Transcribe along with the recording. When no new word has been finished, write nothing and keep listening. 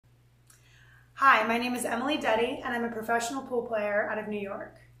Hi, my name is Emily Duddy, and I'm a professional pool player out of New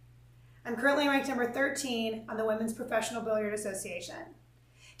York. I'm currently ranked number 13 on the Women's Professional Billiard Association.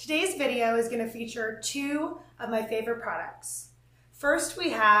 Today's video is going to feature two of my favorite products. First,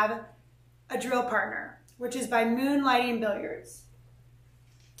 we have a DrillPartner, which is by Moonlighting Billiards.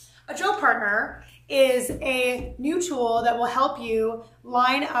 A DrillPartner is a new tool that will help you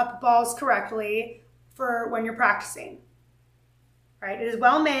line up balls correctly for when you're practicing. Right? It is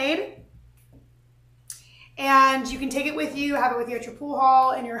well made. And you can take it with you, have it with you at your pool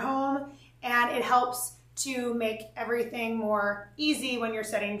hall, in your home, and it helps to make everything more easy when you're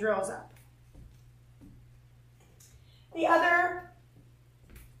setting drills up. The other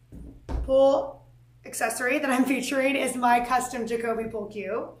pool accessory that I'm featuring is my custom Jacoby pool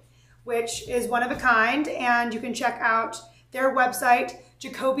cue, which is one of a kind, and you can check out their website,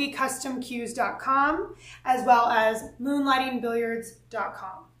 jacobicustomcues.com, as well as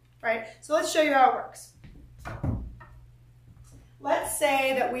moonlightingbilliards.com. Right? So let's show you how it works. Let's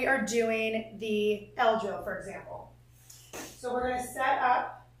say that we are doing the L drill, for example. So we're going to set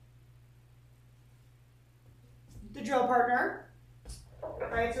up the DrillPartner,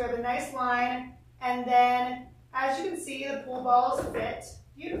 right? So we have a nice line, and then as you can see, the pool balls fit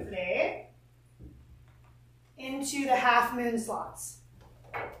beautifully into the half moon slots.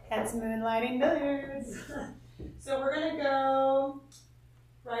 Hence Moonlighting Billiards. So we're going to go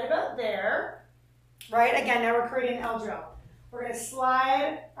right about there. Right, again, now we're creating an L drill. We're going to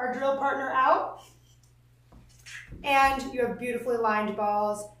slide our DrillPartner out, and you have beautifully lined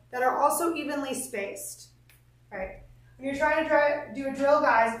balls that are also evenly spaced. Right? When you're trying to do a drill,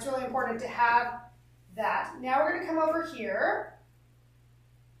 guys, it's really important to have that. Now we're going to come over here,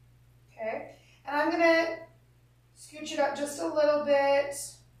 okay, and I'm going to scooch it up just a little bit,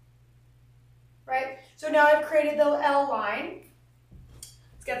 right? So now I've created the L line.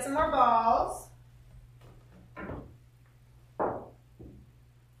 Let's get some more balls.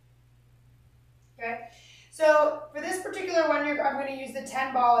 Okay, so for this particular one, I'm going to use the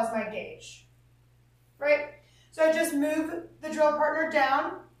 10 ball as my gauge, right? So I just move the DrillPartner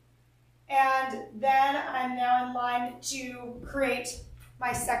down, and then I'm now in line to create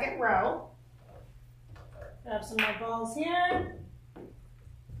my second row. Grab some more balls here.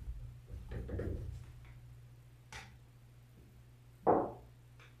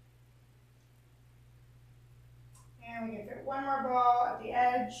 And we can fit one more ball at the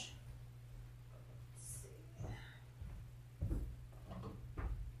edge.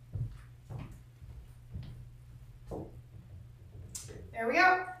 There we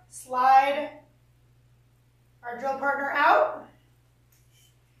go. Slide our DrillPartner out.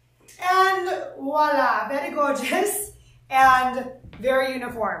 And voila, very gorgeous and very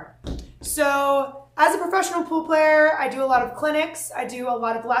uniform. So as a professional pool player, I do a lot of clinics. I do a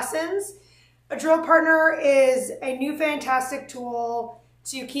lot of lessons. A DrillPartner is a new fantastic tool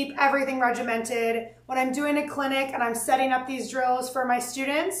to keep everything regimented. When I'm doing a clinic and I'm setting up these drills for my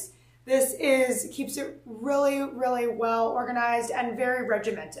students, this keeps it really, really well organized and very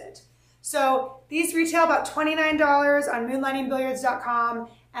regimented. So these retail about $29 on moonlightingbilliards.com,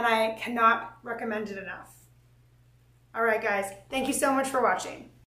 and I cannot recommend it enough. All right, guys, thank you so much for watching.